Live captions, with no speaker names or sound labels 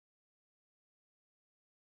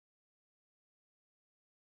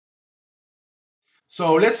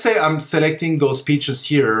So let's say I'm selecting those pictures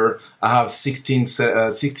here. I have 16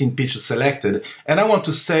 pictures selected, and I want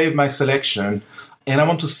to save my selection, and I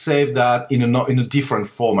want to save that in a different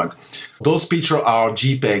format. Those pictures are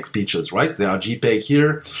JPEG pictures, right? They are JPEG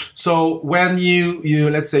here. So when you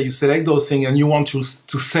let's say you select those things and you want to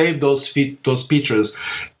save those pictures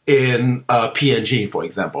in PNG, for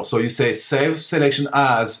example. So you say save selection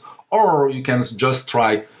as, or you can just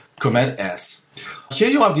try Command S. Here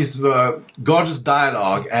you have this gorgeous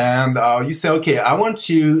dialog, and you say, okay, I want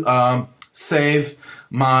to save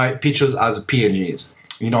my pictures as PNGs.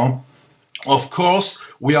 You know, of course,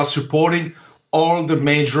 we are supporting all the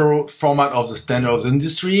major format of the standard of the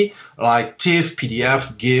industry, like TIFF,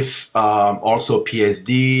 PDF, GIF, also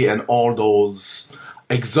PSD, and all those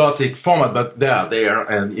exotic format, but they are there,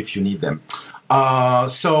 and if you need them.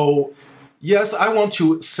 So yes, I want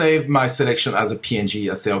to save my selection as a PNG.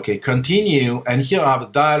 I say, okay, continue, and here I have a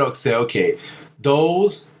dialog. Say, okay,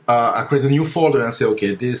 those. I create a new folder and say,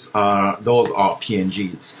 okay, those are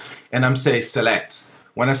PNGs, and I'm saying select.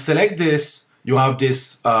 When I select this, you have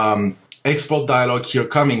this export dialog here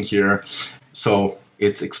coming here. So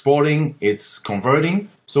it's exporting, it's converting.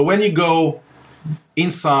 So when you go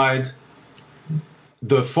inside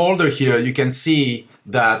the folder here, you can see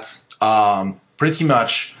that pretty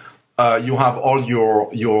much you have all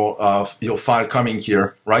your file coming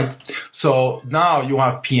here, right? So now you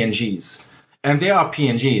have PNGs, and they are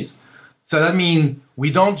PNGs. So that means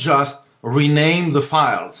we don't just rename the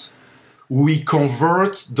files, we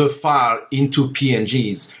convert the file into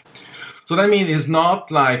PNGs. So that means it's not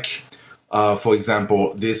like, for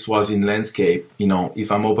example, this was in landscape. You know, if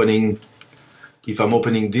I'm opening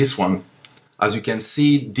this one, as you can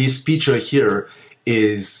see, this picture here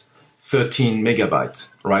is 13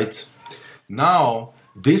 megabytes, right? Now,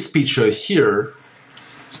 this picture here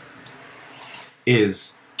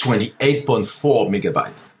is 28.4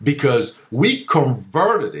 megabytes because we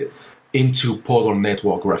converted it into portal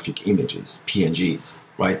network graphic images, PNGs,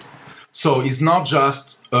 right? So it's not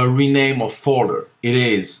just a rename of folder. It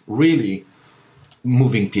is really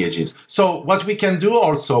moving PNGs. So what we can do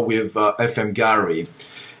also with FM Gallery,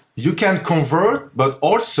 you can convert, but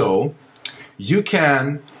also you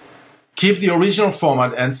can keep the original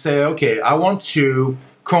format and say, okay, I want to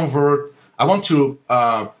convert, I want to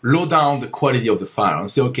low down the quality of the file and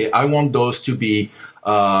say, okay, I want those to be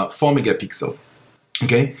 4 megapixel.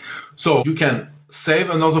 Okay, so you can save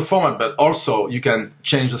another format, but also you can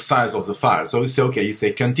change the size of the file. So you say, okay, you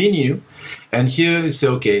say continue, and here you say,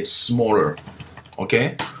 okay, smaller.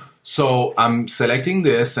 Okay, so I'm selecting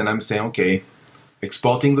this and I'm saying, okay,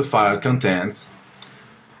 exporting the file contents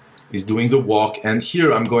is doing the work, and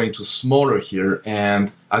here I'm going to smaller here,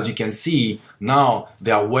 and as you can see now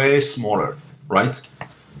they are way smaller, right?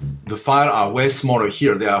 The file are way smaller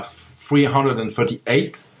here. They are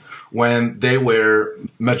 338 when they were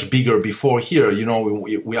much bigger before. Here, you know,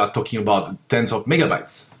 we are talking about tens of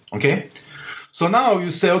megabytes. Okay, so now you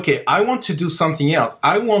say, okay, I want to do something else.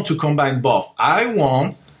 I want to combine both. I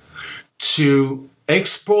want to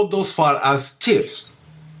export those files as TIFFs,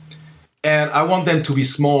 and I want them to be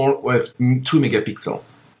small with 2 megapixel.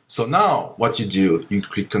 So now what you do, you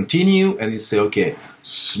click continue and you say, okay,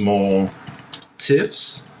 small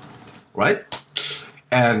TIFFs, right?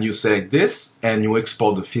 And you select this and you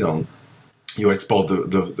export the film. You export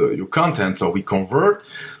your content, so we convert.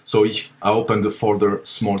 So if I open the folder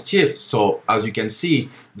small TIFF, so as you can see,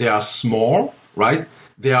 they are small, right?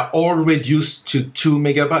 They are all reduced to 2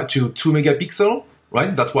 megapixel.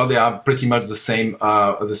 Right, that's why they are pretty much the same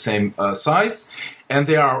size, and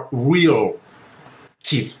they are real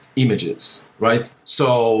TIFF images, right?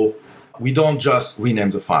 So we don't just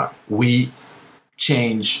rename the file; we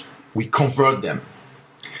convert them.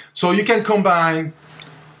 So you can combine,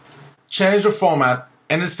 change the format,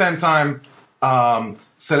 and at the same time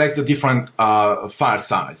select a different file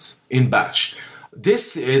size in batch.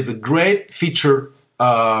 This is a great feature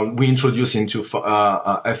we introduced into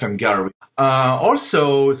FM Gallery.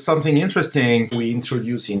 Also, something interesting we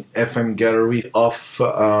introduced in FM Gallery of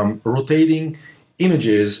rotating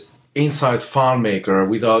images inside FileMaker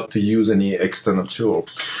without to use any external tool.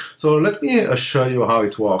 So let me show you how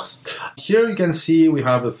it works. Here you can see we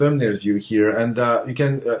have a thumbnail view here, and you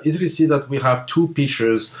can easily see that we have two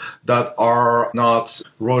pictures that are not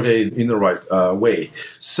rotated in the right way.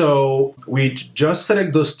 So we just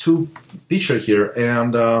select those two pictures here,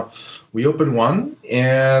 and we open one,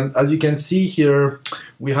 and as you can see here,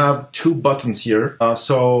 we have two buttons here.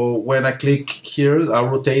 So when I click here, I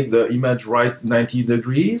rotate the image right 90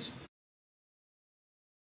 degrees.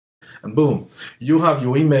 And boom, you have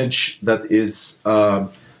your image that is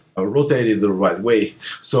rotated the right way.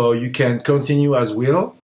 So you can continue as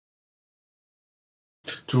well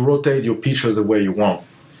to rotate your picture the way you want.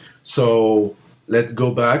 So let's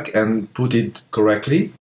go back and put it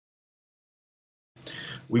correctly.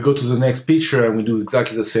 We go to the next picture and we do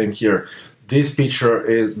exactly the same here. This picture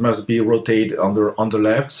must be rotated on the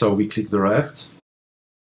left, so we click the left.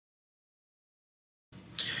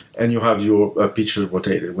 And you have your picture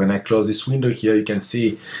rotated. When I close this window here, you can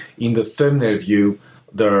see in the thumbnail view,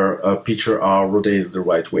 the picture are rotated the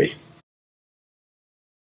right way.